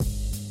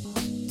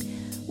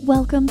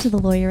Welcome to the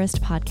Lawyerist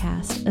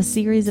Podcast, a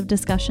series of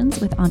discussions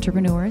with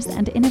entrepreneurs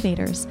and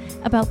innovators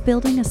about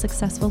building a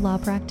successful law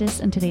practice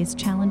in today's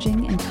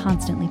challenging and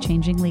constantly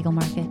changing legal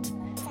market.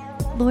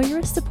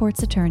 Lawyerist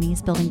supports attorneys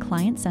building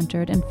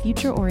client-centered and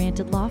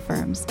future-oriented law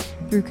firms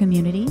through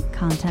community,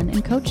 content,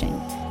 and coaching,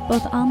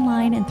 both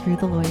online and through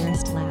the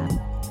Lawyerist Lab.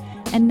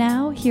 And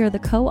now, here are the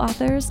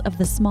co-authors of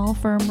the Small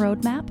Firm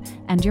Roadmap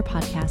and your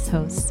podcast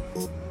hosts.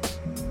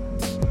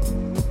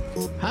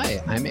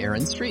 Hi, I'm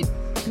Aaron Street.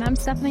 And I'm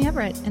Stephanie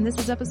Everett, and this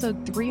is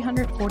episode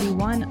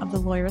 341 of the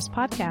Lawyerist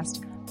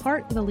Podcast,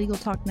 part of the Legal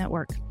Talk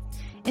Network.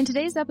 In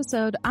today's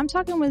episode, I'm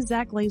talking with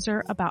Zack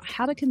Glaser about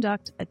how to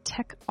conduct a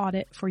tech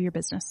audit for your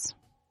business.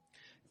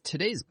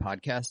 Today's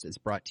podcast is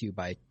brought to you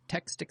by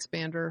Text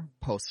Expander,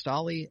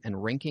 Postali, and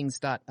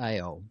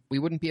Rankings.io. We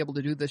wouldn't be able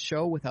to do this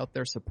show without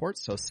their support,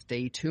 so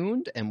stay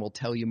tuned, and we'll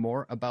tell you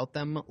more about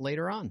them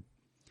later on.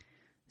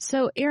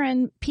 So,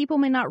 Aaron, people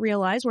may not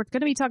realize we're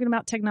going to be talking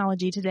about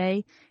technology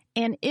today.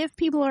 And if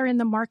people are in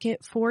the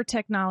market for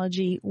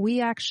technology,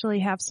 we actually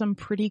have some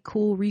pretty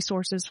cool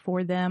resources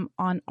for them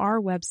on our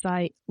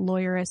website,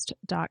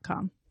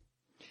 lawyerist.com.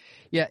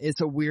 Yeah, it's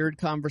a weird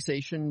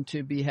conversation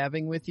to be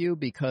having with you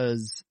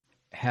because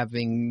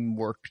having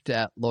worked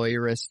at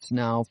Lawyerist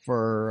now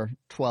for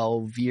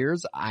 12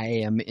 years,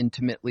 I am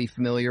intimately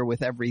familiar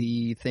with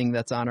everything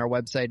that's on our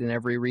website and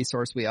every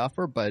resource we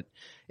offer, but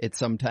it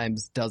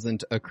sometimes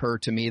doesn't occur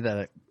to me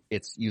that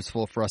it's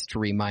useful for us to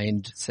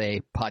remind, say,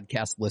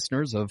 podcast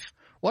listeners of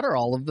what are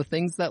all of the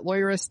things that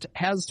Lawyerist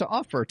has to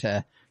offer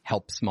to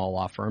help small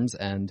law firms.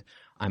 And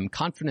I'm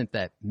confident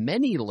that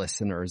many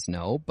listeners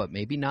know, but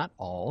maybe not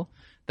all,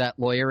 that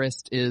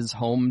Lawyerist is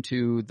home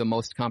to the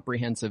most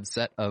comprehensive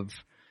set of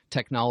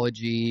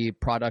technology,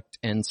 product,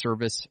 and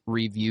service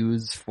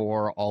reviews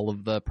for all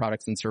of the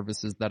products and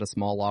services that a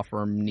small law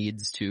firm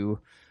needs to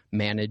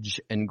manage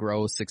and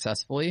grow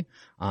successfully,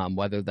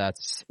 whether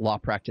that's law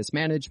practice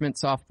management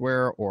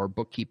software or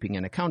bookkeeping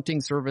and accounting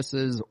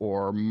services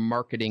or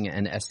marketing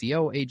and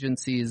SEO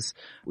agencies.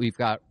 We've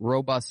got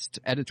robust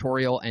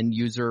editorial and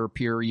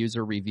peer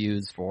user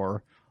reviews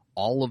for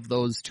all of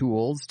those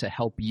tools to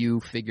help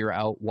you figure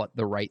out what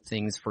the right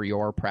things for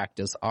your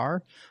practice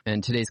are.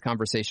 And today's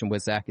conversation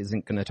with Zack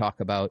isn't going to talk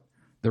about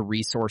the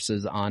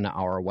resources on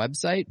our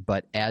website,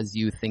 but as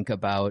you think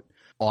about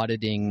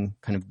auditing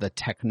kind of the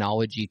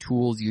technology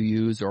tools you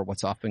use or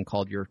what's often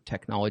called your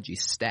technology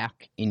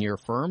stack in your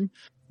firm,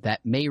 that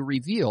may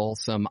reveal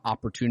some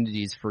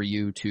opportunities for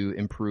you to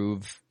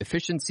improve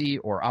efficiency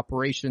or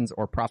operations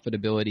or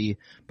profitability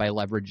by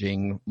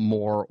leveraging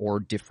more or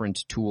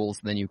different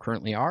tools than you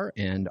currently are.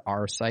 And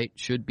our site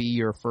should be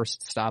your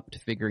first stop to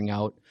figuring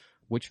out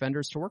which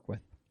vendors to work with.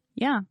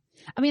 Yeah.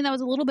 I mean, that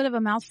was a little bit of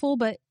a mouthful,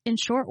 but in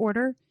short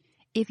order,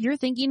 if you're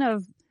thinking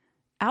of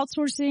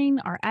outsourcing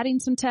or adding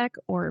some tech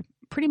or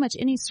pretty much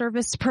any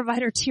service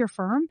provider to your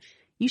firm,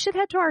 you should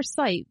head to our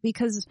site,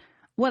 because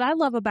what I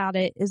love about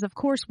it is, of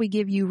course, we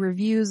give you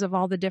reviews of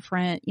all the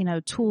different,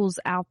 tools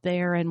out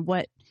there and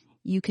what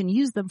you can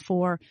use them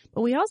for,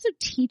 but we also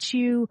teach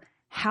you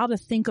how to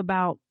think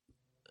about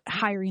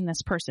hiring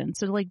this person.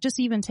 So just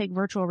even take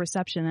virtual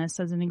receptionists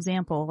as an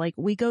example.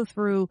 We go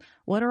through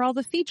what are all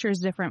the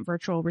features different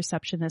virtual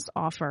receptionists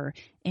offer,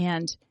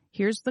 and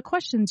here's the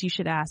questions you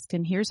should ask,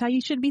 and here's how you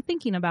should be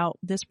thinking about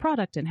this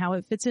product and how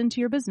it fits into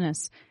your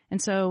business.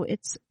 And so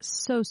it's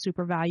so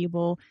super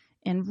valuable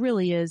and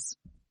really is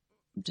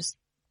just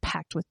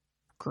packed with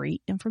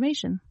great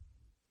information.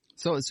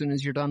 So as soon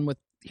as you're done with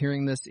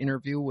hearing this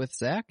interview with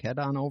Zack, head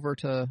on over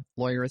to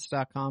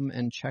lawyerist.com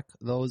and check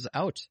those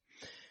out.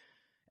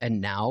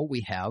 And now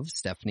we have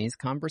Stephanie's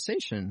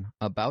conversation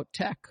about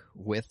tech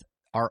with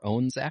our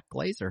own Zack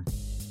Glaser.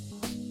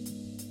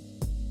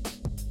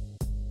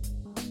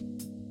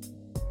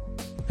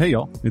 Hey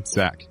y'all, it's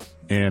Zack,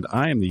 and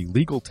I am the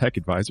legal tech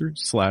advisor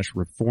 /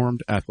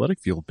 reformed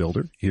athletic field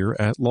builder here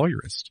at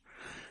Lawyerist.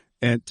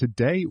 And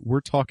today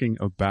we're talking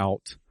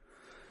about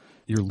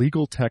your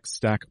legal tech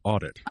stack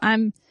audit.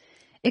 I'm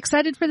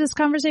excited for this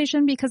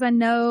conversation because I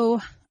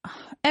know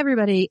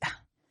everybody,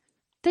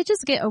 they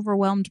just get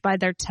overwhelmed by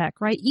their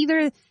tech, right?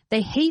 Either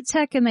they hate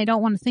tech and they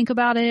don't want to think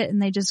about it and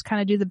they just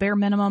kind of do the bare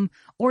minimum,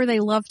 or they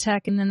love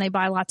tech and then they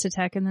buy lots of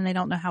tech and then they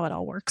don't know how it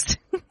all works.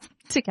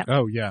 Together.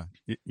 Oh yeah.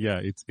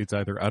 It's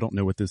either I don't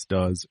know what this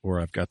does or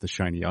I've got the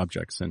shiny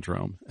object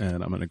syndrome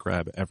and I'm going to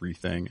grab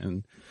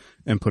everything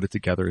and put it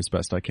together as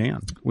best I can,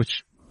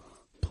 which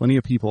plenty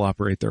of people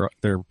operate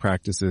their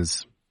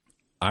practices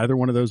either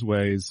one of those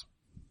ways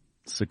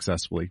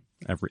successfully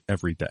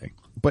every day,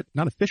 but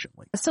not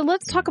efficiently. So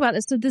let's talk about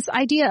this. So this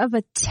idea of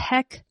a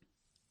tech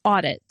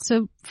audit.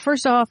 So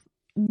first off,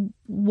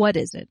 what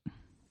is it?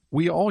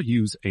 We all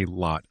use a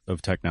lot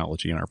of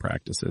technology in our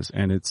practices,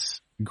 and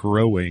it's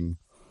growing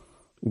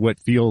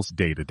what feels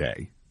day to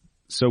day.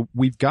 So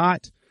we've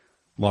got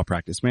law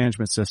practice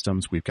management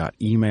systems, we've got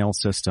email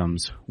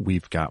systems,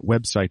 we've got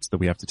websites that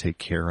we have to take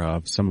care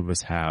of. Some of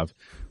us have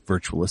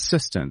virtual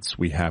assistants.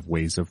 We have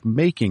ways of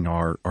making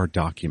our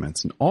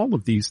documents, and all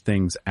of these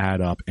things add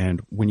up.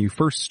 And when you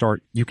first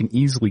start, you can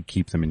easily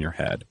keep them in your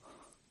head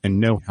and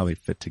know how they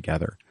fit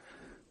together.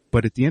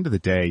 But at the end of the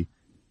day,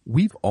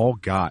 we've all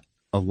got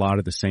a lot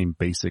of the same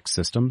basic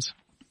systems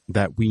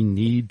that we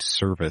need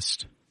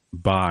serviced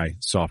by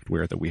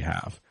software that we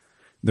have.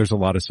 There's a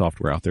lot of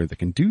software out there that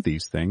can do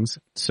these things.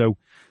 So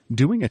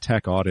doing a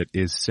tech audit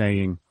is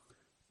saying,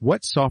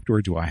 what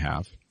software do I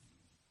have?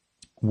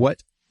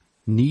 What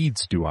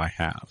needs do I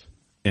have?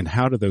 And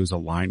how do those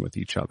align with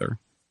each other?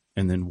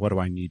 And then what do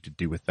I need to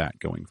do with that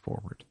going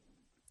forward?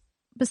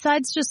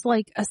 Besides just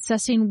like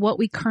assessing what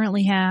we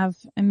currently have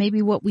and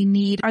maybe what we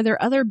need, are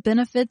there other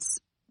benefits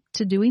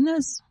to doing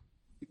this?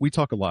 We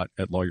talk a lot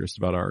at Lawyerist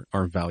about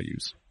our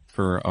values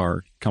for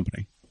our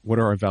company. What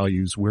are our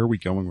values? Where are we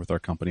going with our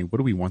company? What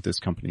do we want this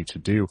company to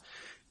do?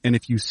 And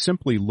if you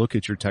simply look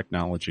at your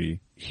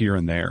technology here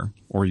and there,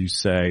 or you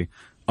say,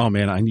 oh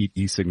man, I need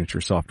e-signature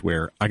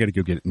software, I got to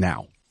go get it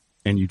now.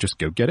 And you just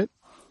go get it.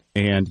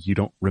 And you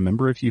don't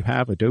remember if you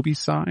have Adobe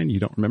Sign. You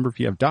don't remember if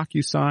you have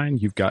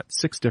DocuSign. You've got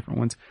 6 different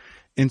ones.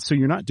 And so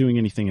you're not doing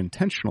anything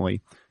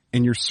intentionally.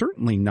 And you're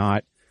certainly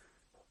not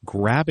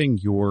grabbing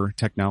your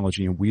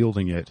technology and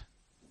wielding it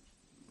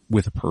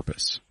with a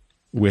purpose,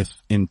 with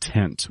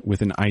intent,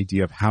 with an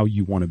idea of how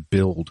you want to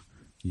build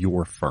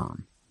your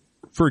firm.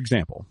 For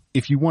example,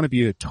 if you want to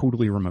be a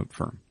totally remote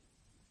firm,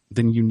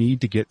 then you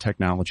need to get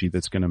technology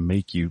that's going to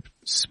make you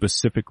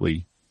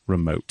specifically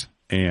remote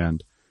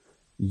and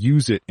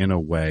use it in a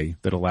way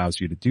that allows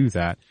you to do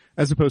that,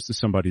 as opposed to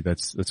somebody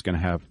that's going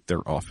to have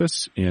their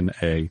office in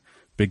a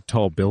big,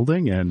 tall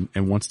building and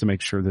wants to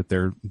make sure that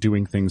they're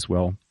doing things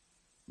well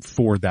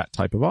for that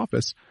type of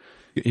office.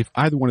 If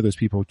either one of those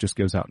people just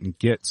goes out and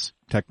gets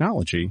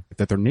technology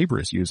that their neighbor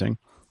is using,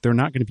 they're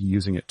not going to be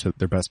using it to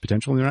their best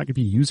potential, and they're not going to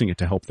be using it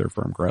to help their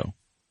firm grow.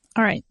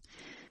 All right.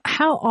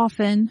 How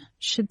often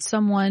should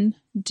someone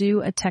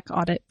do a tech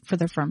audit for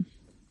their firm?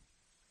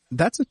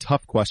 That's a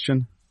tough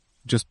question,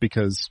 just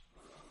because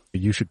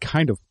you should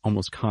kind of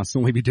almost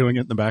constantly be doing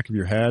it in the back of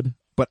your head.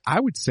 But I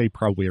would say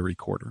probably every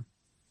quarter.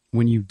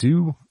 When you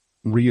do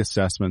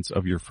reassessments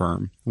of your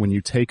firm, when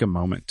you take a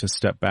moment to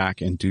step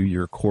back and do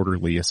your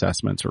quarterly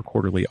assessments or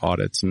quarterly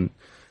audits and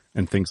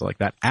things like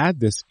that, add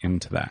this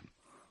into that.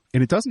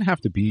 And it doesn't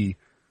have to be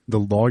the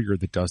lawyer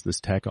that does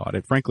this tech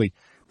audit. Frankly,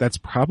 that's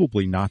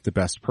probably not the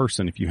best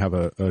person if you have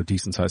a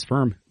decent sized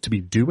firm to be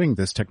doing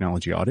this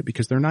technology audit,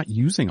 because they're not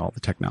using all the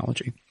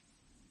technology.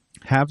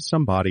 Have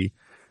somebody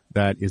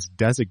that is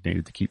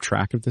designated to keep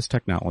track of this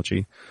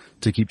technology,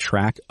 to keep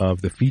track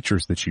of the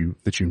features that you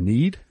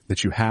need,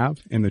 that you have,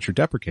 and that you're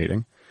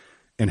deprecating,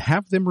 and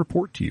have them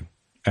report to you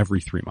every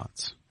 3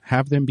 months.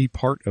 Have them be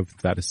part of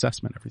that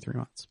assessment every 3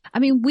 months. I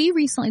mean, we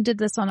recently did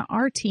this on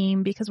our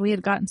team because we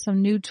had gotten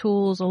some new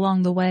tools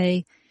along the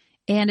way,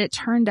 and it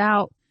turned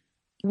out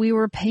we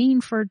were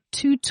paying for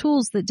 2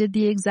 tools that did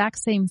the exact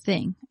same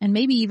thing, and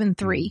maybe even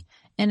 3.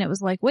 And it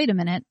was like, wait a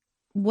minute.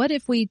 What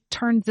if we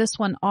turned this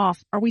one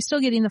off? Are we still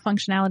getting the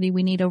functionality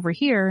we need over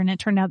here? And it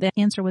turned out the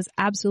answer was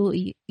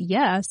absolutely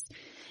yes.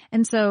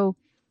 And so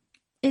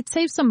it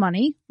saves some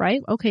money,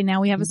 right? Okay,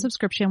 now we have a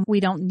subscription we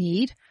don't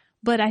need.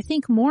 But I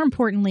think more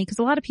importantly, because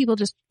a lot of people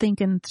just think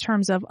in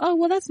terms of, oh,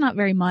 well, that's not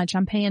very much.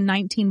 I'm paying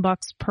 $19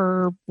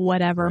 per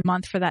whatever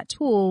month for that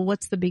tool.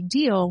 What's the big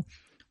deal?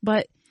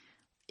 But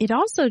it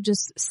also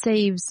just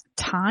saves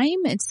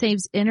time. It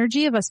saves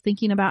energy of us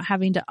thinking about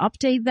having to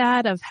update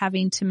that, of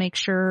having to make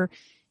sure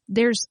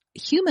there's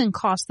human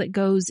cost that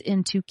goes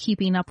into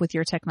keeping up with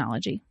your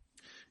technology.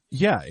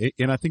 Yeah,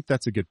 and I think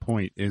that's a good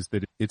point, is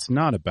that it's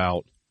not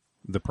about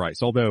the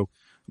price. Although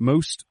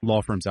most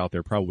law firms out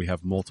there probably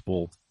have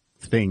multiple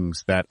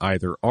things that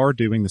either are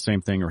doing the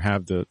same thing or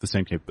have the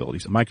same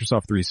capabilities.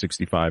 Microsoft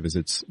 365, as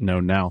it's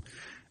known now,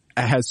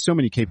 has so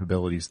many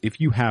capabilities. If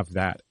you have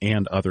that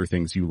and other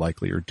things, you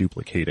likely are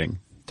duplicating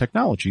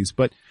technologies.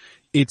 But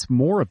it's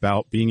more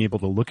about being able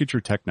to look at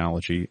your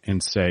technology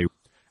and say,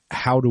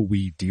 how do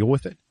we deal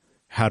with it?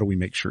 How do we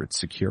make sure it's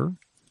secure?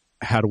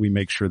 How do we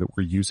make sure that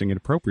we're using it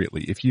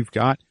appropriately? If you've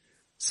got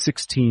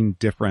 16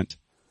 different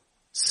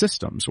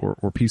systems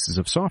or pieces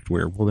of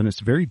software, well, then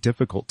it's very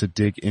difficult to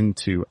dig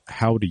into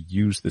how to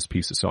use this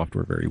piece of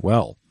software very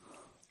well.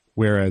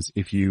 Whereas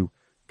if you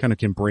kind of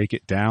can break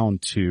it down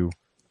to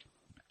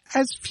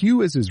as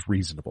few as is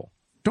reasonable,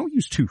 don't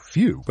use too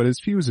few, but as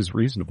few as is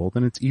reasonable,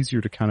 then it's easier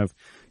to kind of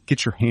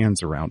get your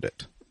hands around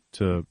it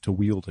to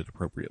wield it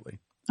appropriately.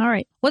 All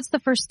right. What's the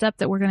first step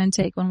that we're going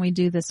to take when we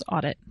do this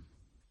audit?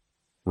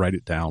 Write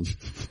it down.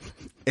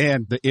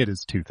 And it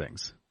is 2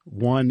 things.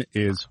 One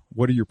is,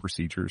 what are your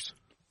procedures?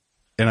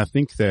 And I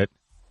think that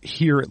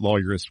here at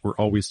Lawyerist, we're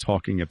always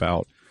talking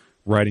about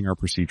writing our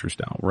procedures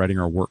down, writing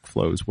our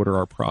workflows. What are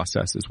our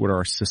processes? What are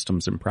our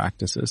systems and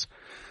practices?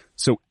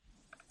 So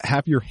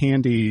have your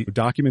handy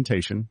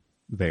documentation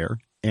there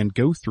and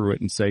go through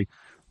it and say,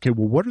 okay,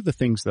 well, what are the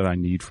things that I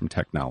need from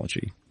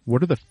technology?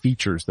 What are the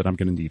features that I'm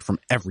going to need from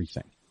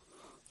everything?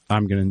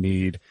 I'm going to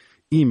need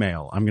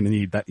email. I'm going to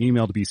need that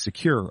email to be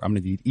secure. I'm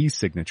going to need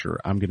e-signature.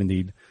 I'm going to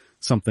need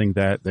something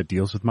that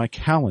deals with my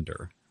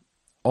calendar.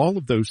 All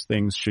of those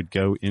things should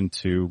go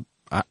into,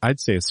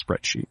 I'd say, a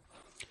spreadsheet.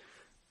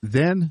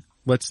 Then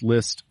let's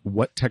list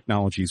what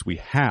technologies we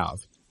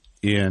have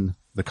in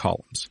the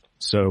columns.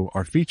 So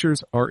our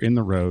features are in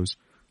the rows,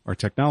 our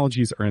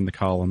technologies are in the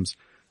columns,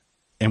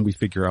 and we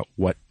figure out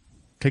what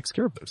takes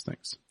care of those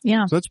things.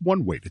 Yeah. So that's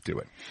one way to do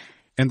it.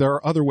 And there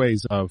are other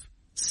ways of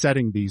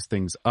setting these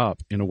things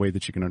up in a way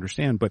that you can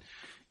understand, but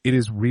it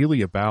is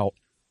really about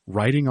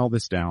writing all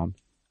this down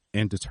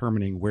and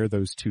determining where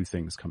those two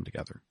things come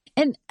together.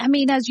 And I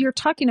mean, as you're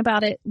talking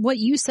about it, what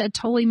you said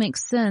totally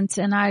makes sense.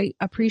 And I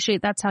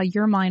appreciate that's how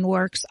your mind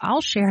works.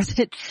 I'll share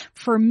that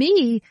for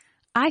me,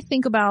 I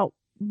think about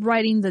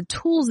writing the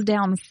tools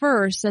down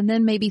first and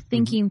then maybe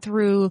thinking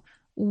through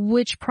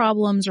which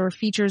problems or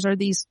features are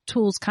these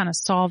tools kind of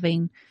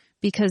solving,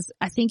 because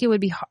I think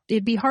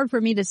it'd be hard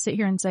for me to sit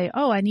here and say,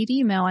 oh, I need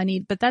email.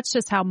 But that's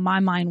just how my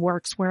mind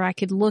works, where I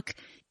could look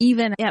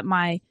even at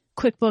my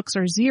QuickBooks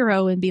or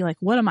Xero and be like,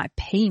 what am I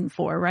paying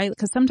for? Right.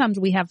 Because sometimes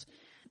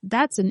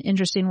that's an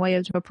interesting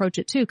way to approach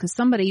it too. Because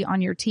somebody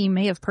on your team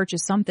may have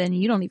purchased something and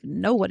you don't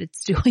even know what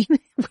it's doing,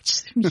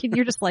 which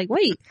you're just like,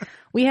 wait,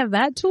 we have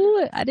that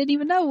tool? I didn't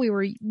even know we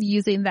were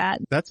using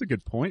that. That's a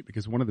good point,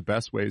 because one of the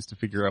best ways to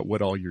figure out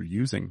what all you're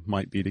using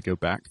might be to go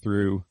back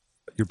through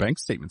your bank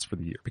statements for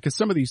the year, because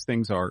some of these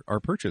things are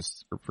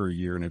purchased for a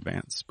year in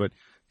advance, but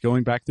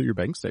going back through your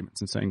bank statements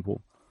and saying,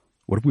 well,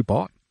 what have we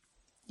bought?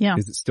 Yeah.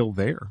 Is it still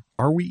there?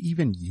 Are we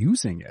even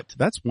using it?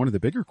 That's one of the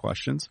bigger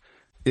questions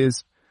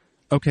is,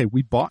 okay,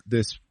 we bought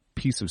this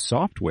piece of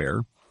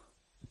software.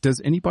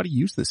 Does anybody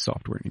use this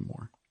software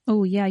anymore?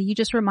 Oh, yeah. You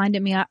just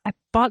reminded me. I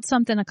bought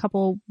something a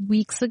couple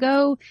weeks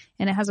ago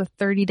and it has a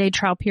 30-day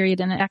trial period.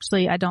 And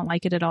actually, I don't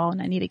like it at all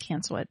and I need to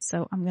cancel it.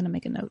 So I'm going to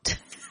make a note.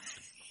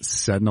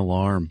 Set an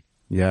alarm.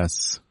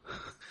 Yes.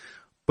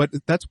 But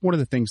that's one of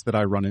the things that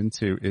I run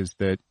into is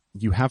that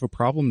you have a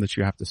problem that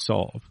you have to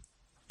solve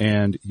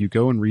and you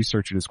go and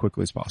research it as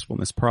quickly as possible.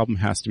 And this problem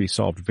has to be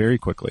solved very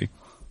quickly.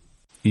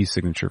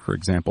 E-signature, for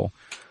example.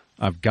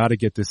 I've got to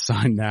get this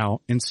signed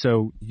now. And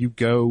so you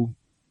go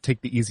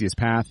take the easiest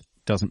path.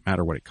 Doesn't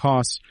matter what it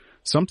costs.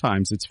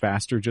 Sometimes it's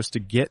faster just to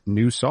get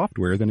new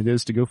software than it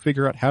is to go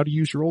figure out how to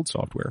use your old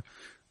software.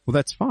 Well,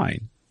 that's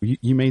fine.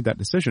 You made that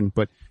decision,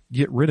 but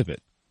get rid of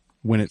it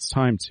when it's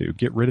time to.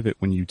 Get rid of it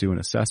when you do an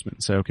assessment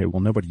and say, okay,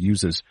 well, nobody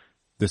uses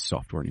this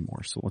software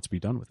anymore, so let's be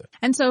done with it.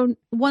 And so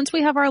once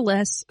we have our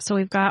list, so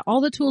we've got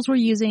all the tools we're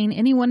using,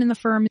 anyone in the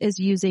firm is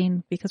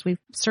using, because we've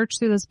searched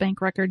through those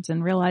bank records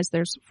and realized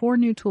there's 4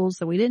 new tools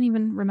that we didn't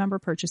even remember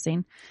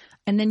purchasing.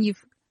 And then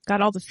you've got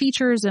all the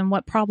features and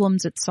what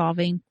problems it's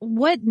solving.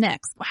 What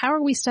next? How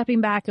are we stepping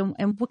back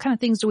and what kind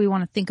of things do we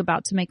want to think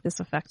about to make this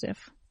effective?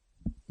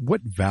 What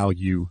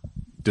value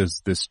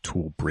does this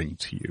tool bring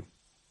to you?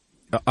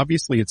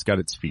 Obviously, it's got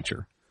its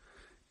feature.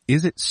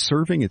 Is it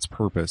serving its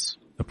purpose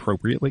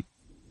appropriately?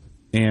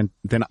 And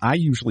then I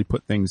usually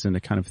put things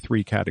into kind of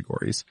 3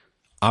 categories.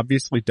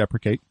 Obviously,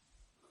 deprecate.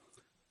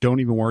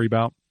 Don't even worry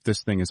about.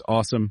 This thing is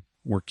awesome.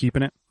 We're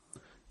keeping it.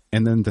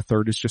 And then the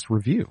third is just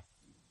review.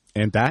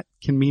 And that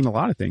can mean a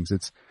lot of things.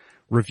 It's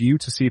review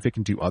to see if it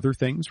can do other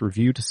things.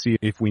 Review to see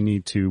if we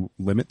need to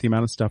limit the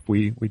amount of stuff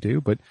we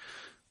do. But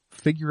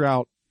figure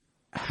out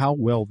how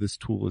well this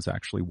tool is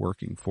actually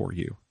working for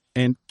you.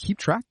 And keep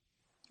track.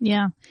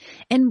 Yeah.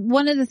 And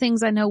one of the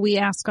things I know we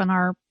ask on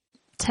our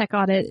tech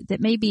audit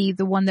that may be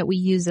the one that we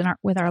use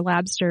with our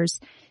labsters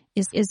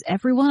is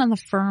everyone on the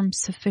firm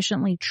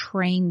sufficiently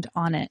trained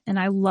on it? And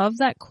I love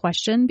that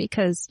question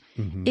because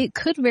it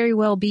could very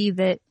well be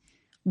that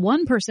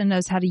one person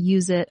knows how to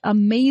use it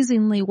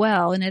amazingly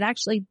well and it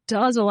actually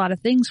does a lot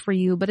of things for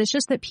you, but it's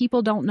just that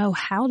people don't know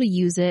how to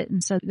use it.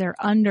 And so they're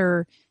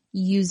under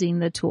using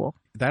the tool.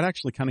 That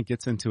actually kind of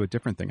gets into a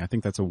different thing. I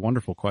think that's a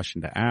wonderful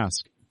question to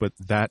ask, but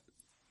that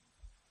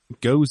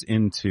goes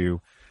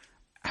into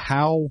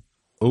how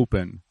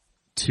open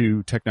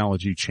to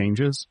technology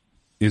changes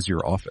is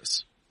your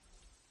office.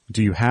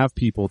 Do you have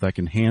people that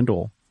can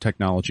handle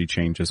technology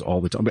changes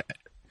all the time?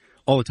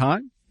 All the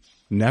time?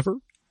 Never?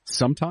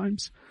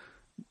 Sometimes?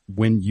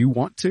 When you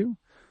want to?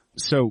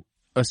 So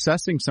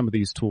assessing some of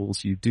these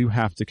tools, you do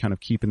have to kind of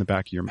keep in the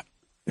back of your mind.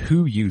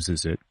 Who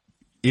uses it?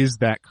 Is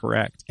that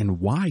correct? And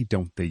why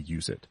don't they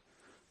use it?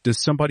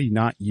 Does somebody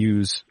not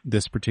use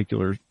this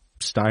particular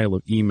style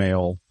of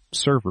email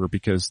server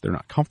because they're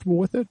not comfortable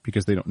with it,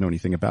 because they don't know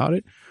anything about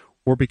it,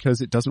 or because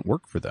it doesn't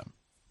work for them?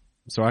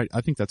 So I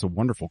think that's a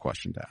wonderful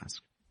question to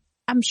ask.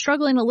 I'm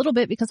struggling a little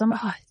bit because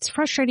it's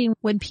frustrating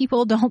when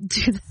people don't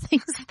do the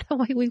things the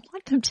way we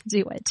want them to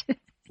do it.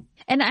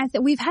 And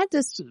we've had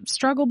this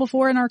struggle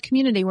before in our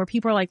community where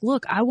people are like,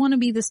 look, I want to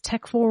be this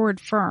tech forward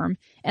firm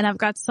and I've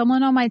got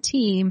someone on my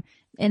team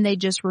and they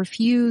just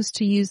refuse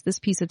to use this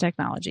piece of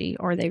technology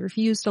or they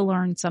refuse to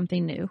learn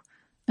something new.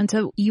 And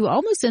so you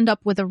almost end up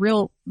with a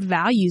real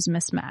values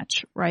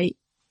mismatch, right?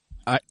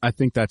 I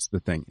think that's the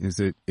thing, is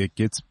it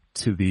gets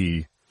to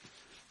the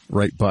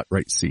right butt,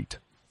 right seat.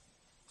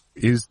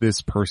 Is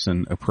this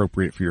person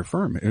appropriate for your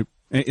firm?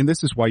 And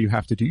this is why you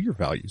have to do your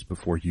values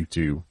before you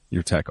do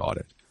your tech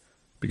audit,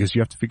 because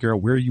you have to figure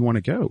out where you want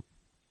to go.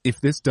 If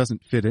this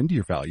doesn't fit into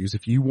your values,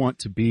 if you want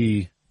to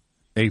be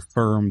a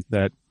firm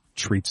that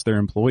treats their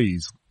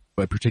employees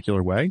a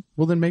particular way,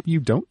 well, then maybe you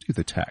don't do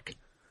the tech.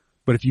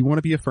 But if you want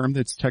to be a firm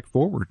that's tech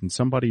forward and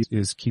somebody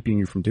is keeping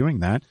you from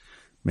doing that,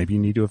 maybe you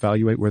need to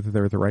evaluate whether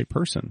they're the right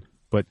person.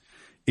 But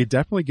it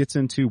definitely gets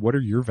into what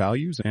are your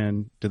values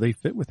and do they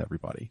fit with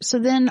everybody? So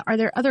then are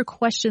there other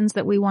questions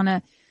that we want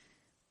to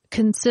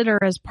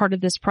consider as part of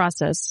this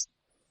process?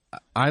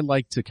 I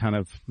like to kind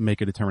of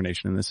make a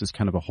determination, and this is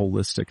kind of a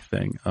holistic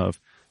thing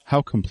of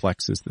how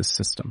complex is this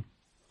system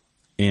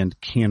and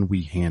can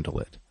we handle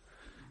it?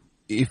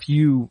 If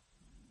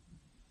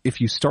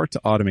you start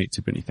to automate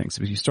too many things,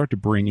 if you start to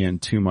bring in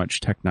too much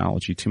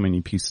technology, too many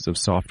pieces of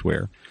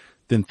software,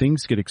 then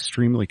things get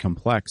extremely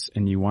complex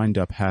and you wind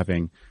up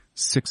having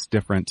 6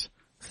 different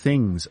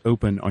things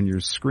open on your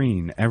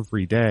screen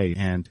every day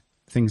and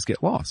things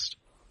get lost.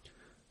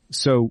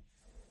 So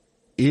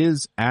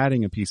is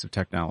adding a piece of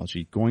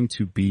technology going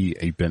to be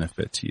a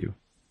benefit to you?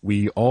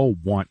 We all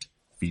want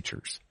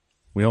features.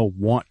 We all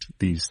want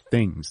these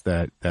things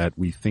that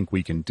we think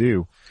we can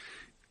do.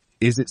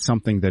 Is it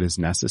something that is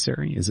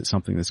necessary? Is it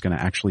something that's going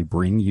to actually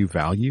bring you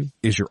value?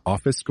 Is your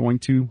office going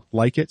to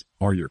like it?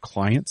 Are your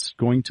clients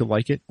going to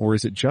like it? Or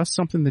is it just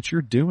something that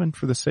you're doing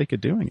for the sake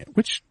of doing it,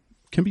 which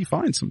can be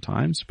fine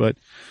sometimes, but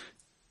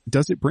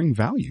does it bring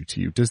value to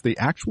you? Does the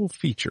actual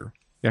feature,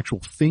 the actual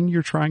thing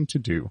you're trying to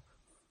do?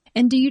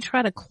 And do you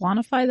try to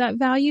quantify that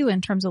value in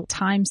terms of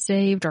time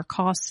saved or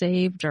cost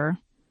saved or?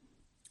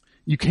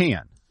 You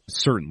can,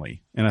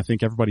 certainly. And I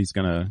think everybody's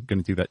going to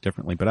do that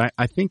differently. But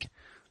I think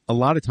a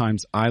lot of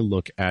times I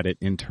look at it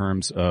in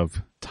terms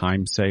of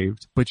time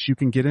saved, but you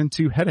can get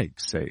into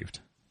headaches saved.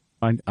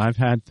 I've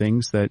had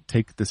things that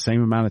take the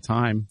same amount of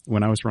time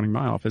when I was running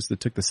my office that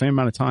took the same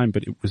amount of time,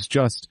 but it was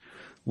just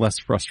less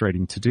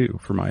frustrating to do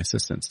for my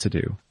assistants to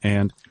do.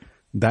 And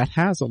that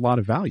has a lot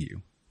of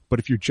value. But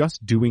if you're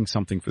just doing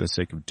something for the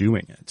sake of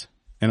doing it,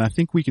 and I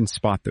think we can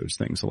spot those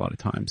things a lot of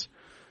times,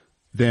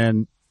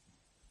 then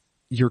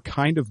you're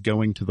kind of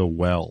going to the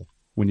well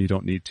when you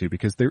don't need to,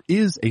 because there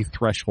is a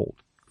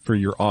threshold for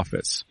your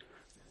office.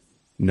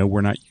 No,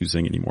 we're not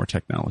using any more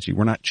technology.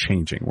 We're not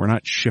changing. We're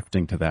not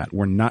shifting to that.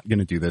 We're not going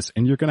to do this.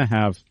 And you're going to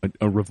have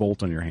a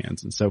revolt on your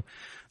hands. And so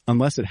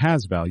unless it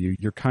has value,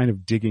 you're kind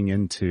of digging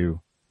into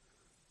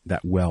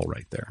that well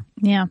right there.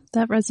 Yeah,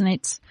 that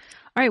resonates.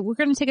 All right, we're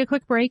going to take a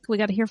quick break. We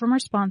got to hear from our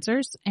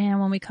sponsors. And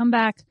when we come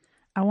back,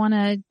 I want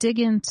to dig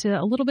into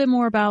a little bit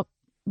more about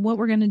what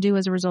we're going to do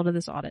as a result of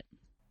this audit.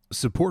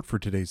 Support for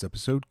today's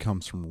episode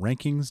comes from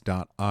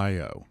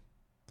Rankings.io,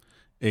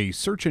 a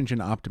search engine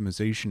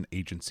optimization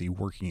agency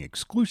working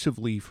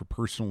exclusively for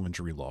personal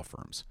injury law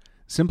firms.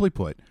 Simply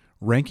put,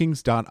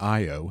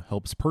 Rankings.io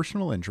helps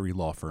personal injury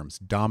law firms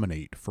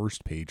dominate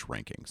first-page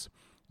rankings.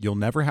 You'll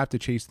never have to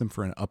chase them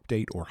for an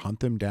update or hunt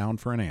them down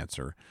for an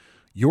answer.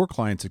 Your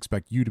clients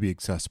expect you to be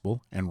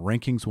accessible, and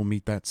Rankings will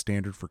meet that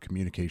standard for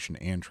communication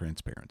and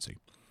transparency.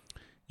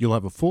 You'll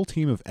have a full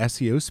team of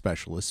SEO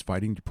specialists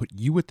fighting to put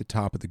you at the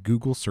top of the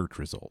Google search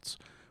results.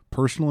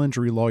 Personal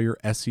injury lawyer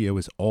SEO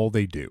is all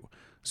they do,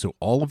 so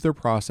all of their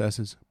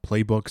processes,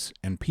 playbooks,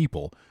 and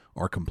people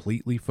are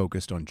completely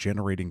focused on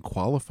generating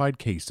qualified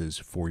cases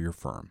for your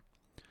firm.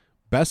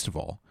 Best of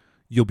all,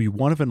 you'll be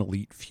one of an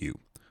elite few.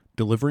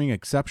 Delivering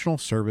exceptional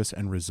service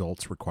and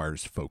results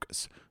requires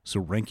focus,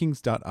 so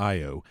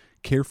Rankings.io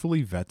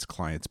carefully vets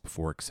clients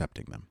before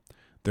accepting them.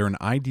 They're an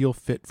ideal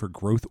fit for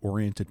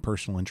growth-oriented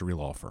personal injury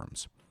law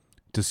firms.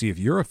 To see if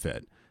you're a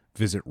fit,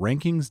 visit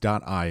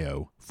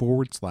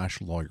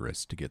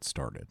Rankings.io/lawyerist to get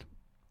started.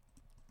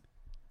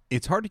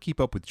 It's hard to keep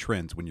up with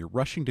trends when you're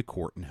rushing to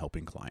court and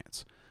helping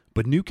clients,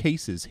 but new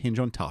cases hinge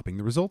on topping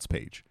the results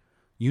page.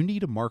 You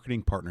need a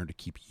marketing partner to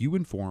keep you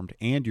informed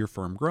and your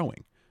firm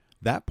growing.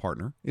 That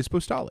partner is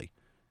Postali,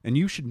 and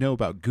you should know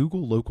about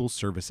Google Local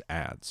Service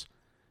Ads.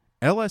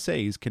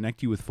 LSAs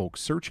connect you with folks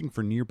searching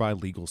for nearby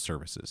legal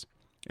services.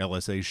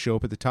 LSAs show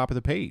up at the top of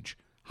the page,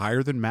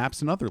 higher than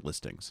maps and other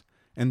listings.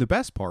 And the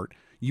best part,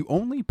 you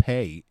only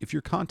pay if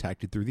you're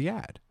contacted through the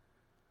ad.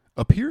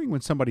 Appearing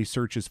when somebody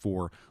searches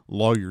for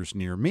lawyers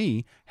near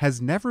me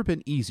has never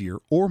been easier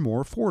or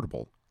more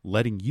affordable,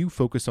 letting you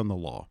focus on the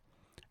law.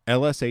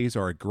 LSAs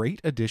are a great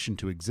addition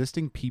to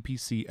existing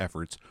PPC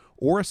efforts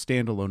or a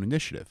standalone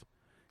initiative.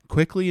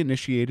 Quickly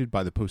initiated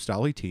by the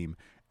Postali team,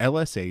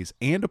 LSAs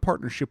and a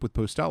partnership with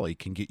Postali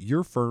can get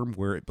your firm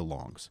where it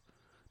belongs.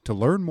 To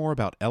learn more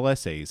about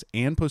LSAs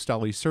and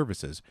Postali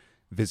services,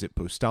 visit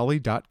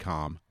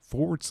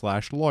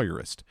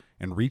postali.com/lawyerist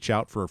and reach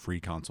out for a free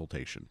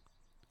consultation.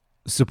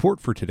 Support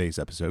for today's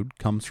episode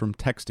comes from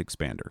Text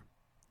Expander.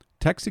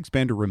 Text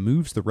Expander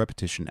removes the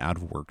repetition out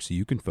of work so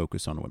you can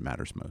focus on what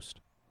matters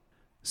most.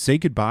 Say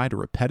goodbye to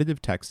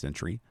repetitive text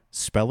entry,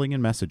 spelling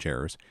and message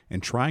errors,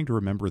 and trying to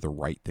remember the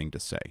right thing to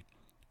say.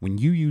 When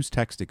you use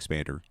Text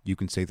Expander, you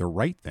can say the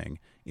right thing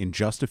in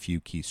just a few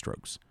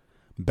keystrokes.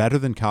 Better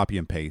than copy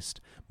and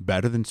paste,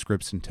 better than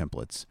scripts and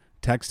templates,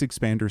 Text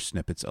Expander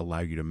snippets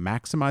allow you to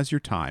maximize your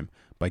time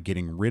by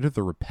getting rid of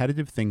the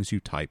repetitive things you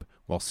type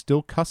while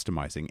still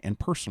customizing and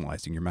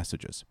personalizing your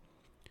messages.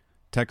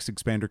 Text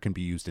Expander can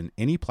be used in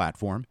any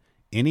platform,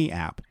 any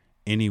app,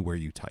 anywhere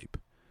you type.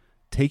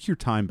 Take your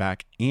time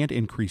back and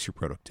increase your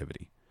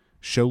productivity.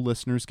 Show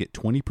listeners get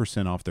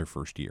 20% off their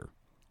first year.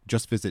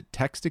 Just visit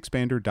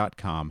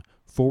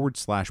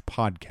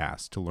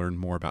textexpander.com/podcast to learn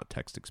more about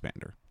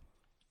TextExpander.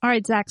 All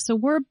right, Zach. So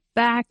we're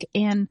back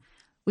and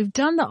we've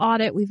done the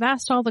audit. We've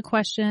asked all the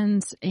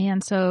questions.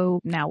 And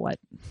so now what?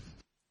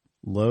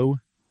 Low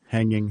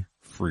hanging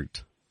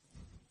fruit.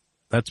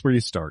 That's where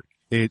you start.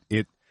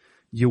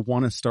 You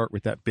want to start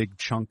with that big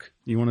chunk.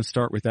 You want to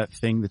start with that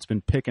thing that's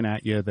been picking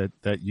at you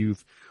that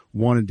you've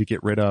wanted to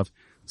get rid of.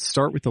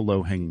 Start with the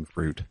low hanging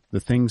fruit. The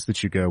things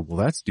that you go, well,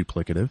 that's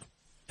duplicative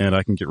and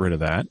I can get rid of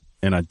that.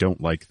 And I don't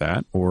like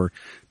that. Or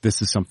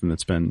this is something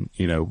that's been,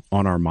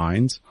 on our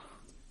minds.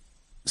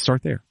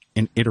 Start there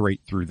and iterate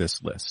through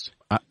this list.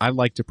 I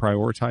like to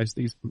prioritize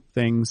these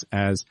things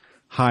as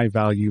high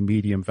value,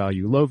 medium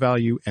value, low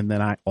value. And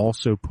then I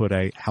also put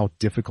how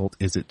difficult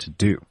is it to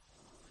do?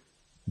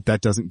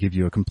 That doesn't give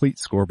you a complete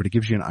score, but it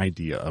gives you an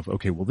idea of,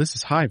 okay, well, this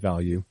is high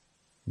value,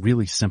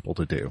 really simple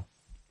to do,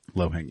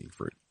 low hanging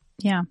fruit.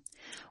 Yeah.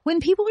 When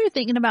people are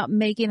thinking about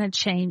making a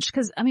change,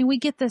 because we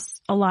get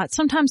this a lot.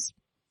 Sometimes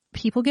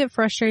people get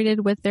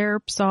frustrated with their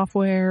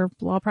software,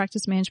 law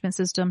practice management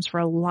systems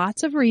for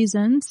lots of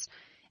reasons.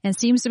 And it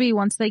seems to be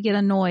once they get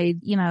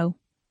annoyed,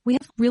 we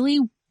have really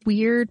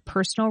weird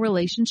personal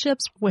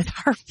relationships with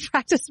our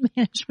practice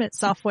management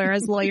software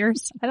as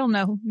lawyers. I don't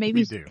know.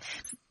 Maybe the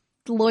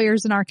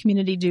lawyers in our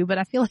community do, but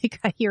I feel like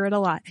I hear it a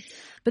lot.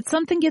 But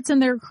something gets in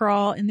their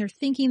crawl and they're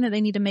thinking that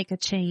they need to make a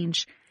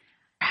change.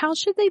 How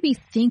should they be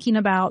thinking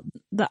about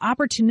the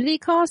opportunity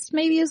cost?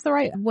 Maybe is the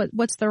right,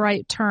 what's the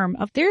right term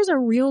of there's a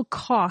real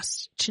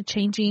cost to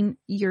changing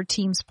your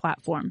team's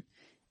platform.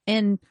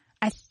 And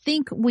I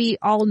think we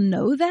all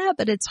know that,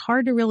 but it's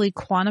hard to really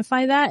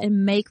quantify that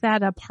and make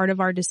that a part of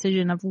our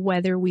decision of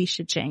whether we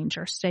should change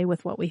or stay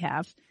with what we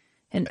have.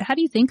 And how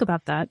do you think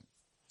about that?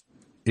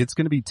 It's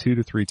going to be 2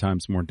 to 3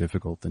 times more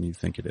difficult than you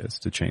think it is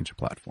to change a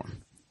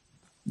platform.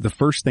 The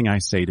first thing I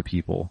say to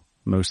people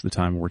most of the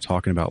time when we're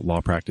talking about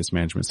law practice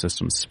management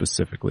systems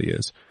specifically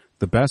is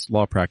the best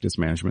law practice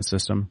management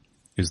system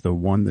is the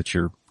one that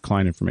your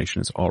client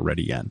information is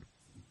already in,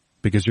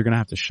 because you're going to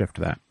have to shift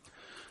that.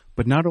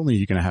 But not only are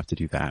you going to have to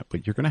do that,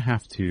 but you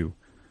have to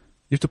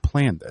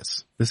plan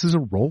this. This is a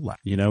rollout.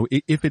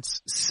 If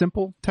it's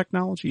simple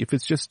technology, if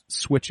it's just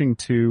switching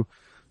to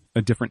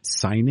a different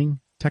signing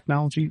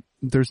technology,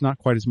 there's not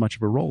quite as much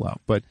of a rollout,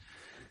 but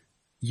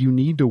you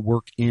need to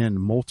work in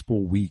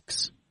multiple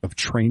weeks of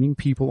training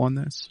people on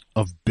this,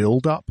 of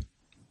build up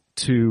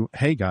to,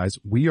 hey guys,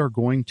 we are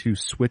going to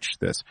switch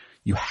this.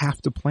 You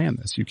have to plan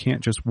this. You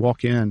can't just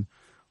walk in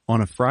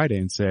on a Friday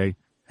and say,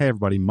 hey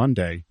everybody,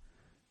 Monday,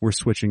 we're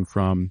switching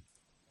from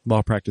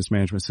law practice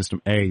management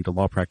system A to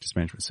law practice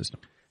management system.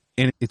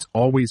 And it's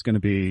always going to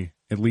be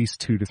at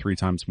least 2 to 3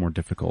 times more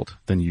difficult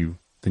than you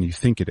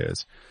think it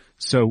is.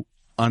 So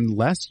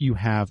unless you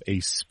have a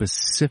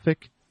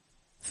specific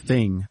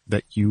thing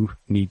that you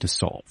need to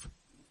solve,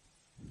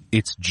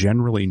 it's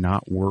generally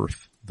not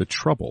worth the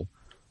trouble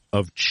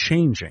of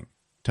changing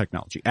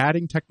technology,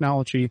 adding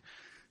technology,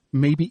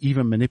 maybe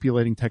even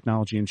manipulating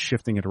technology and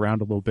shifting it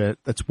around a little bit.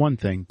 That's one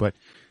thing, but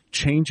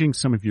changing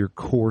some of your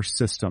core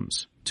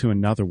systems to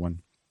another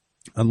one,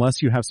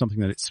 unless you have something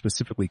that it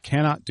specifically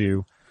cannot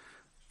do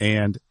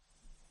and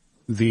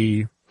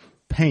the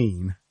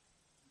pain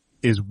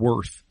is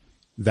worth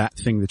that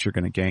thing that you're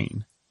going to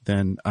gain,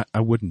 then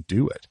I wouldn't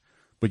do it.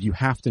 But you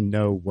have to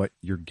know what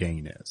your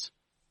gain is.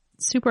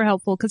 Super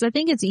helpful, because I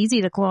think it's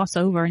easy to gloss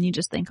over and you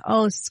just think,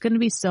 oh, this is going to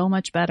be so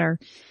much better.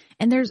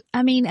 And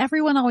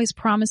everyone always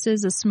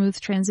promises a smooth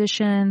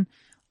transition.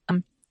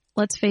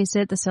 Let's face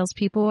it, the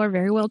salespeople are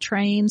very well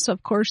trained. So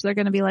of course they're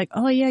going to be like,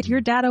 oh yeah,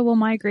 your data will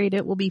migrate.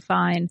 It will be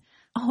fine.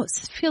 Oh, it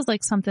feels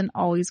like something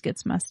always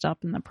gets messed up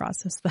in the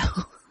process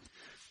though.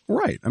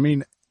 Right.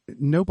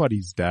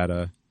 Nobody's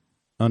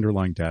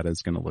underlying data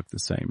is going to look the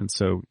same. And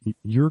so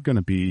you're going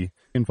to be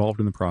involved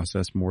in the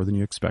process more than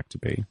you expect to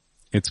be.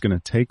 It's going to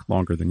take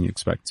longer than you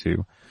expect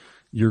to.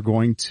 You're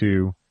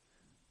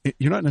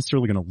not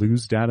necessarily going to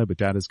lose data, but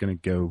data is going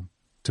to go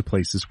to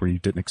places where you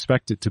didn't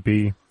expect it to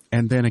be.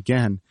 And then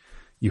again,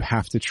 you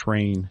have to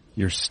train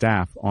your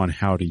staff on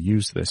how to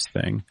use this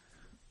thing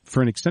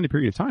for an extended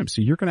period of time.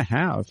 So you're going to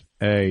have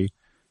a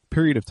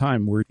period of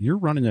time where you're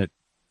running at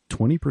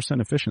 20%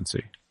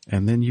 efficiency,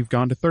 and then you've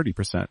gone to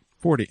 30%,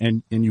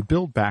 40%, and you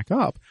build back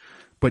up,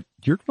 but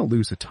you're going to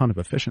lose a ton of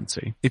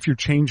efficiency if you're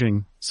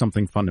changing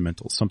something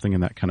fundamental, something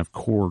in that kind of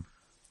core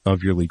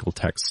of your legal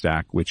tech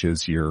stack, which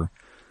is your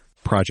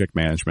project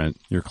management,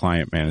 your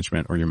client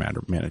management, or your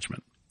matter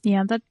management.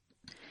 Yeah,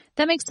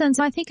 that makes sense.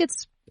 I think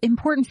it's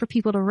important for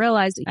people to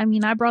realize,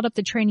 I brought up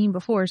the training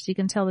before, so you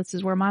can tell this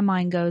is where my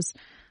mind goes.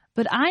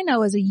 But I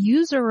know as a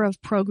user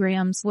of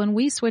programs, when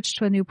we switched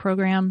to a new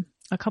program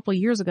a couple of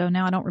years ago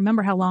now, I don't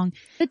remember how long,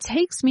 it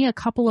takes me a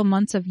couple of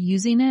months of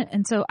using it.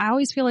 And so I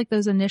always feel like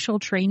those initial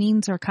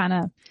trainings are kind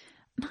of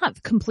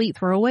not complete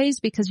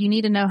throwaways, because you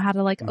need to know how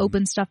to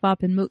open stuff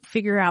up and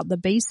figure out the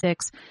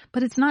basics.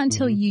 But it's not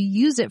until you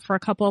use it for a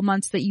couple of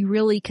months that you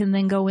really can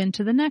then go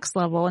into the next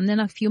level. And then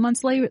a few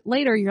months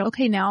later, you're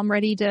okay, now I'm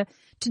ready to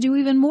do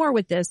even more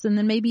with this, and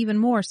then maybe even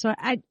more. So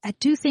I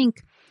do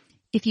think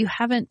if you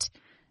haven't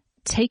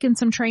taken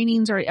some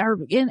trainings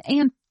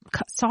and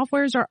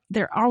softwares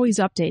they're always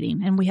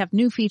updating, and we have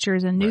new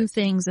features and new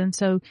things. And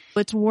so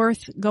it's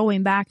worth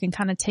going back and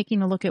kind of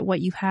taking a look at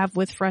what you have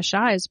with fresh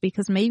eyes,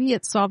 because maybe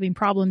it's solving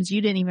problems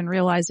you didn't even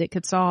realize it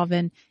could solve.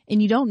 And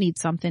you don't need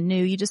something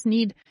new. You just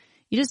need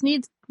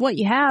what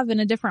you have in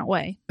a different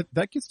way.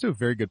 That gets to a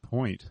very good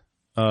point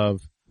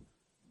of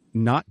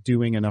not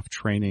doing enough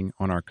training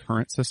on our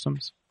current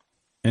systems.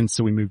 And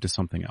so we move to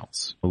something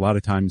else. A lot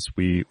of times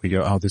we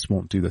go, oh, this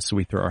won't do this. So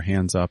we throw our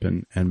hands up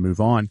and move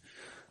on.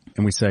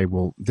 And we say,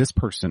 well, this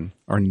person,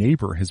 our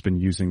neighbor, has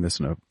been using this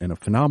in a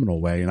phenomenal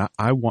way, and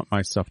I want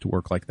my stuff to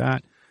work like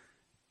that.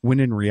 When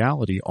in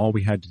reality, all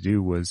we had to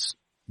do was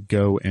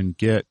go and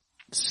get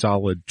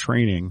solid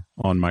training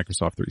on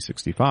Microsoft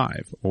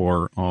 365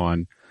 or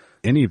on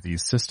any of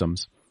these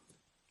systems,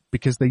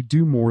 because they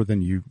do more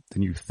than you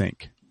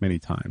think many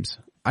times.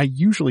 I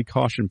usually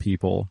caution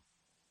people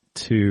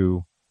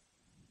to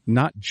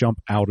not jump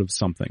out of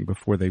something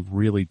before they've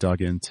really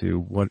dug into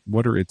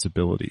what are its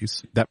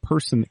abilities. That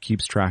person that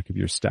keeps track of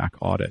your stack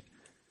audit,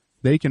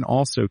 they can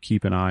also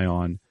keep an eye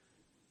on,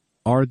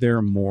 are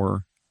there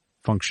more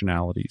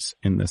functionalities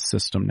in this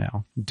system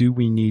now? Do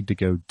we need to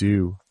go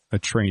do a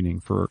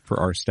training for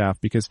our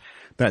staff? Because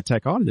that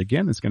tech audit,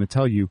 again, is going to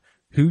tell you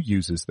who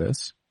uses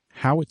this,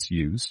 how it's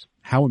used,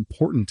 how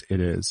important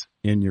it is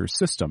in your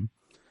system.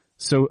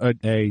 So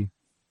a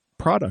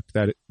product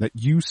that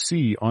you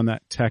see on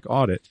that tech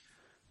audit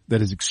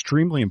that is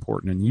extremely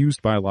important and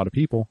used by a lot of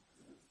people,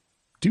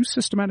 do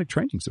systematic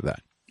trainings of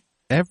that.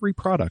 Every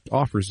product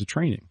offers a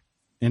training.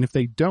 And if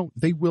they don't,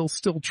 they will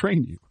still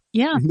train you.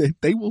 Yeah.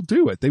 They will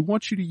do it. They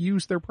want you to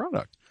use their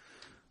product.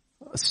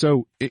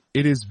 So it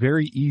is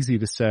very easy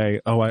to say,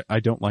 oh, I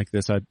don't like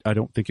this. I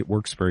don't think it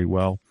works very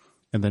well.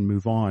 And then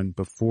move on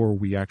before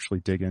we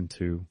actually dig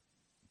into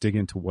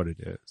what it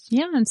is.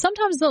 Yeah. And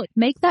sometimes they'll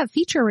make that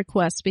feature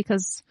request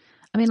because,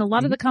 I mean, a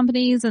lot of the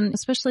companies, and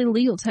especially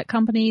legal tech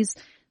companies,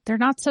 they're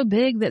not so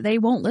big that they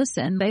won't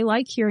listen. They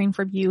like hearing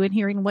from you and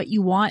hearing what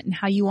you want and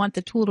how you want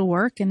the tool to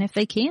work. And if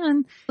they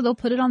can, they'll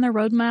put it on their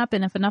roadmap.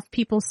 And if enough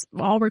people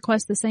all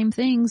request the same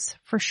things,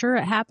 for sure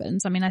it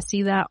happens. I mean, I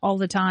see that all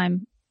the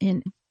time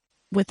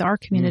with our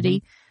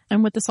community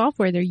and with the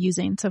software they're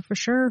using. So for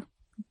sure,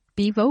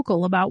 be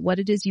vocal about what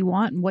it is you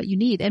want and what you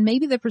need. And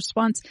maybe the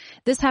response,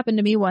 this happened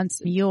to me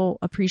once. You'll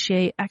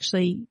appreciate,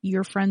 actually,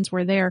 your friends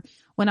were there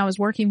when I was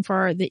working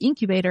for the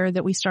incubator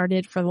that we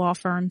started for law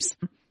firms.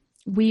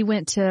 We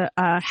went to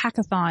a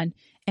hackathon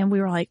and we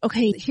were like,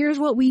 okay, here's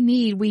what we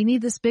need. We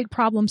need this big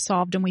problem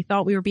solved. And we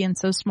thought we were being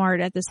so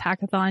smart at this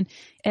hackathon.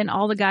 And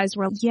all the guys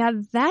were like, yeah,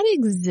 that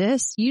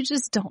exists. You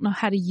just don't know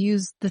how to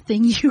use the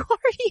thing you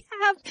already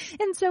have.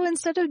 And so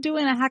instead of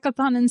doing a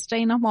hackathon and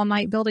staying up all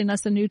night building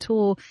us a new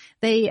tool,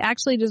 they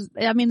actually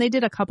they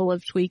did a couple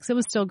of tweaks. It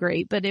was still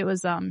great, but it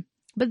was,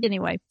 but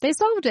anyway, they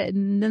solved it,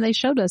 and then they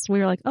showed us. We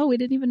were like, oh, we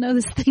didn't even know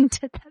this thing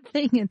did that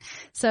thing. And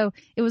so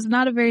it was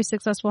not a very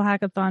successful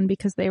hackathon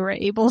because they were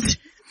able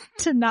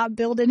to not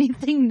build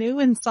anything new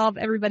and solve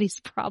everybody's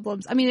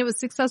problems. I mean, it was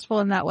successful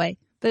in that way,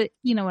 but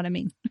you know what I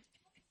mean.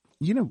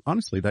 You know,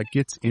 honestly, that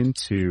gets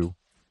into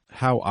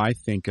how I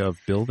think of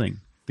building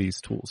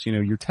these tools. You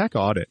know, your tech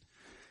audit,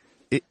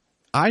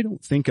 I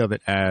don't think of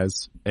it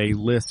as a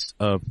list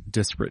of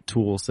disparate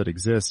tools that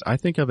exist. I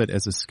think of it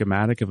as a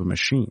schematic of a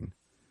machine.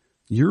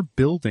 You're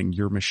building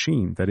your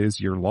machine that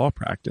is your law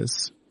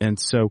practice. And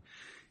so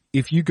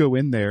if you go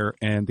in there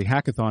and the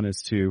hackathon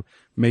is to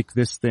make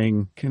this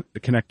thing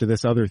connect to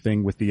this other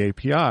thing with the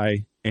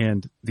API,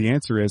 and the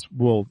answer is,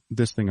 well,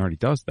 this thing already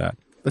does that.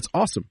 That's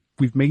awesome.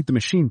 We've made the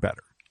machine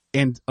better.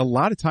 And a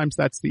lot of times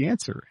that's the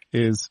answer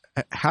is,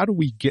 how do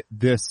we get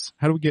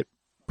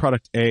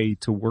product A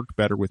to work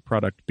better with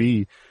product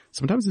B?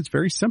 Sometimes it's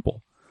very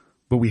simple,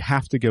 but we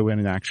have to go in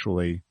and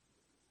actually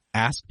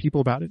ask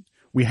people about it.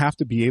 We have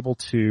to be able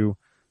to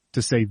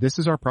say, this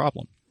is our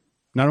problem.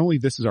 Not only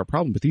this is our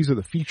problem, but these are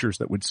the features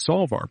that would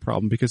solve our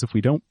problem. Because if we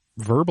don't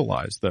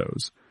verbalize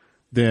those,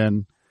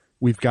 then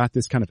we've got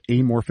this kind of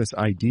amorphous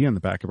idea in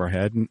the back of our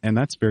head, and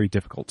that's very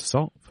difficult to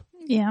solve.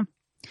 Yeah.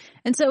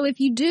 And so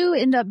if you do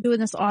end up doing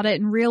this audit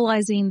and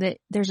realizing that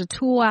there's a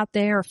tool out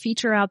there, a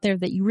feature out there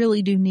that you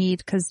really do need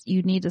because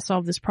you need to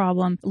solve this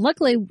problem,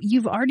 luckily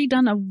you've already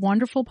done a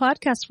wonderful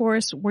podcast for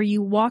us where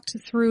you walked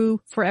through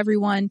for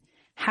everyone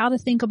how to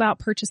think about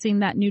purchasing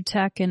that new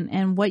tech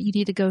and what you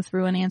need to go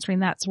through and answering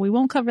that. So we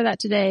won't cover that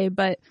today,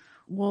 but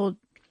we'll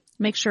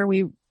make sure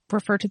we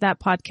refer to that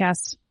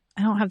podcast.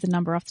 I don't have the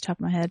number off the top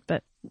of my head,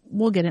 but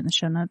we'll get it in the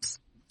show notes.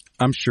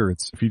 I'm sure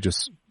if you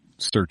just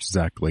search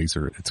Zack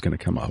Glaser, it's going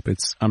to come up.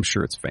 I'm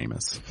sure it's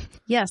famous.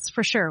 Yes,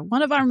 for sure.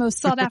 One of our most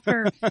sought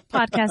after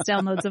podcast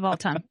downloads of all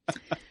time.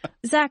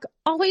 Zack,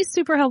 always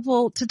super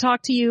helpful to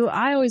talk to you.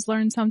 I always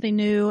learn something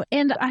new.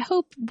 And I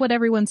hope what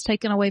everyone's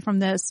taken away from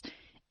this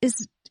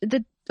is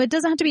that it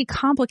doesn't have to be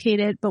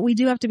complicated, but we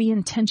do have to be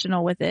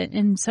intentional with it.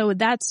 And so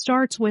that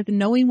starts with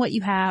knowing what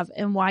you have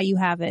and why you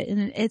have it.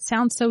 And it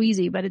sounds so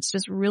easy, but it's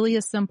just really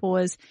as simple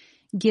as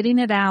getting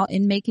it out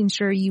and making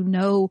sure you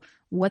know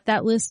what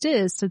that list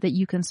is so that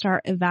you can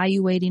start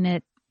evaluating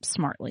it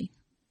smartly.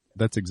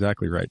 That's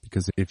exactly right.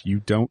 Because if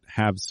you don't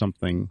have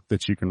something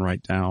that you can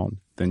write down,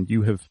 then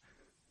you've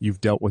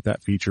dealt with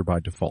that feature by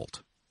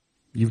default.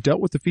 You've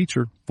dealt with the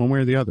feature one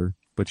way or the other,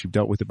 but you've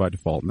dealt with it by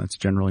default, and that's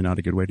generally not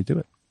a good way to do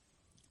it.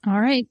 All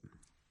right.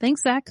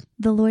 Thanks, Zack.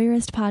 The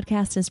Lawyerist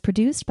podcast is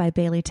produced by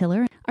Bailey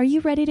Tiller. Are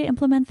you ready to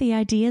implement the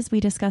ideas we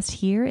discussed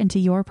here into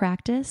your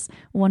practice?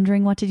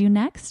 Wondering what to do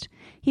next?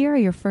 Here are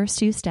your first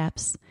 2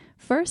 steps.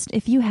 First,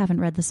 if you haven't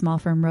read the Small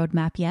Firm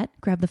Roadmap yet,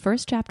 grab the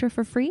first chapter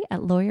for free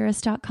at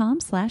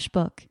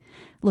lawyerist.com/book.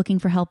 Looking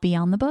for help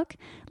beyond the book?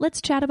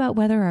 Let's chat about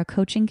whether our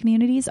coaching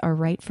communities are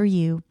right for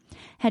you.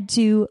 Head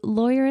to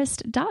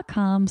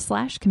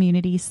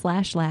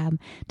lawyerist.com/community/lab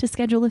to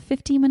schedule a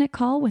 15-minute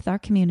call with our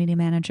community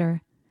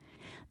manager.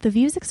 The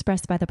views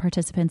expressed by the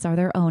participants are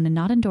their own and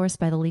not endorsed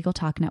by the Legal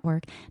Talk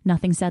Network.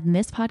 Nothing said in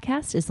this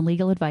podcast is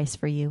legal advice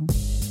for you.